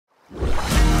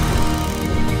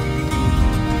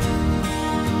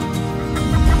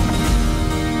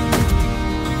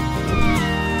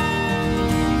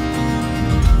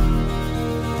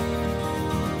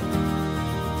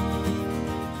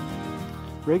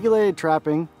Regulated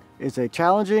trapping is a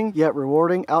challenging yet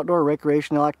rewarding outdoor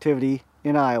recreational activity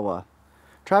in Iowa.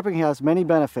 Trapping has many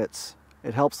benefits.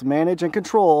 It helps manage and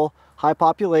control high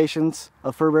populations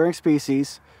of fur-bearing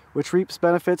species, which reaps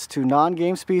benefits to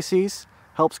non-game species,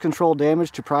 helps control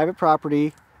damage to private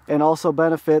property, and also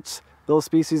benefits those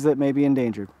species that may be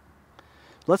endangered.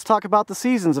 Let's talk about the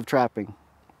seasons of trapping.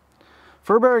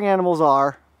 Fur-bearing animals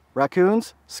are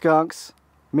raccoons, skunks,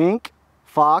 mink,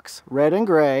 fox, red and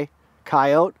gray,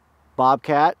 coyote,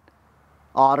 bobcat,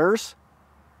 otters,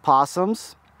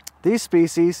 possums. These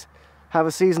species have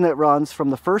a season that runs from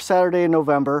the first Saturday in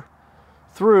November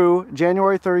through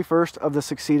January 31st of the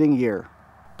succeeding year.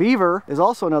 Beaver is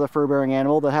also another fur-bearing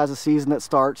animal that has a season that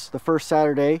starts the first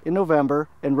Saturday in November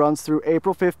and runs through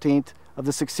April 15th of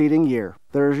the succeeding year.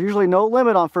 There's usually no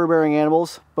limit on fur-bearing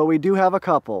animals, but we do have a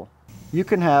couple. You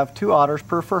can have 2 otters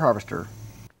per fur harvester.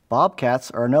 Bobcats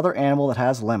are another animal that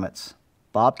has limits.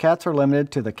 Bobcats are limited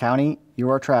to the county you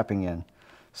are trapping in.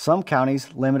 Some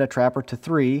counties limit a trapper to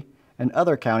 3, and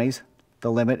other counties the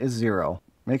limit is 0.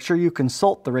 Make sure you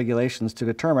consult the regulations to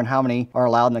determine how many are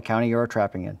allowed in the county you are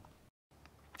trapping in.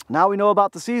 Now we know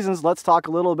about the seasons, let's talk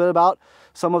a little bit about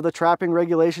some of the trapping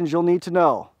regulations you'll need to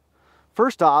know.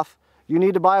 First off, you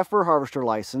need to buy a fur harvester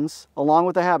license along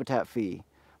with a habitat fee.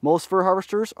 Most fur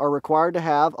harvesters are required to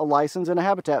have a license and a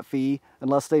habitat fee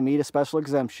unless they meet a special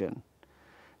exemption.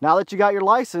 Now that you got your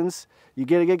license, you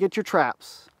get to get your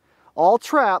traps. All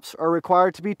traps are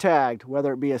required to be tagged,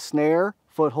 whether it be a snare,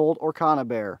 foothold, or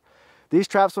conibear. These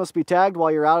traps must be tagged while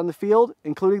you're out in the field,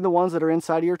 including the ones that are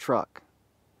inside of your truck.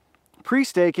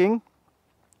 Pre-staking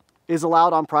is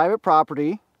allowed on private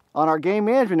property. On our game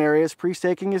management areas,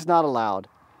 pre-staking is not allowed.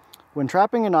 When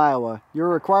trapping in Iowa, you're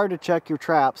required to check your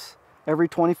traps every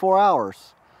 24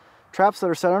 hours. Traps that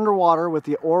are set underwater with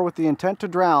the intent to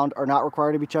drown are not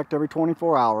required to be checked every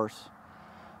 24 hours.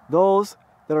 Those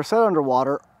that are set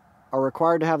underwater are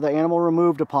required to have the animal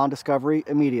removed upon discovery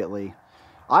immediately.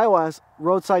 Iowa's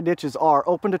roadside ditches are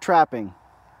open to trapping.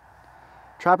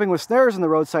 Trapping with snares in the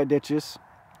roadside ditches,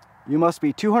 you must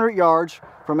be 200 yards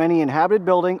from any inhabited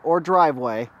building or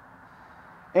driveway,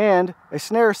 and a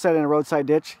snare set in a roadside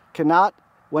ditch cannot,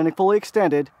 when fully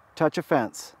extended, touch a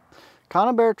fence.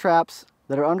 Conibear traps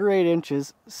that are under 8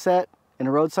 inches set in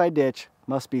a roadside ditch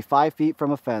must be 5 feet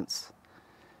from a fence.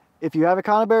 If you have a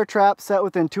conibear trap set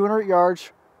within 200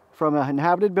 yards from an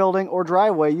inhabited building or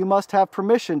driveway, you must have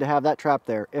permission to have that trap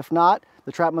there. If not,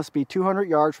 the trap must be 200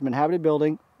 yards from an inhabited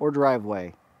building or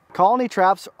driveway. Colony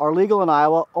traps are legal in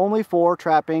Iowa only for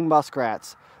trapping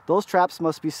muskrats. Those traps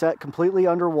must be set completely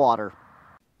underwater.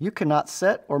 You cannot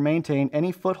set or maintain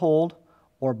any foothold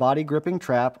or body gripping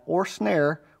trap or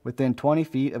snare within 20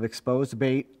 feet of exposed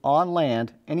bait on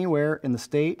land anywhere in the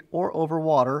state or over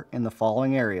water in the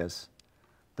following areas: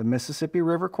 the Mississippi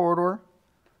River Corridor,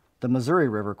 the Missouri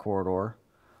River Corridor,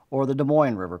 or the Des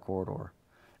Moines River Corridor.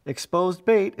 Exposed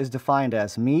bait is defined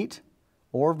as meat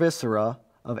or viscera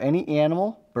of any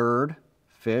animal, bird,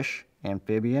 fish,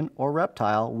 amphibian, or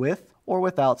reptile with or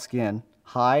without skin,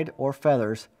 hide, or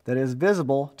feathers that is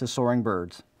visible to soaring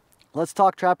birds. Let's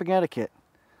talk trapping etiquette.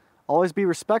 Always be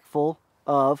respectful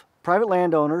of private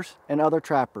landowners and other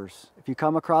trappers. If you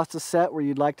come across a set where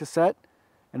you'd like to set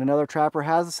and another trapper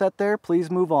has a set there,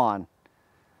 please move on.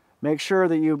 Make sure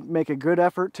that you make a good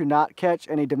effort to not catch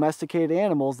any domesticated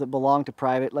animals that belong to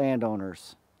private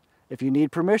landowners. If you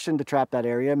need permission to trap that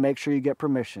area, make sure you get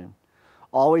permission.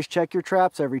 Always check your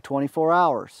traps every 24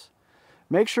 hours.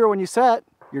 Make sure when you set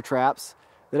your traps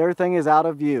that everything is out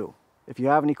of view. If you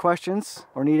have any questions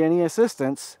or need any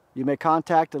assistance, you may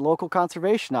contact a local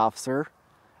conservation officer.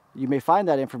 You may find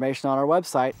that information on our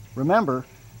website. Remember,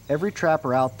 every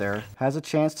trapper out there has a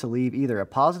chance to leave either a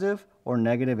positive or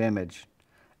negative image.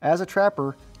 As a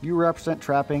trapper, you represent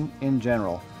trapping in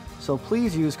general, so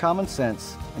please use common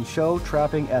sense and show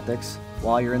trapping ethics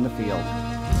while you're in the field.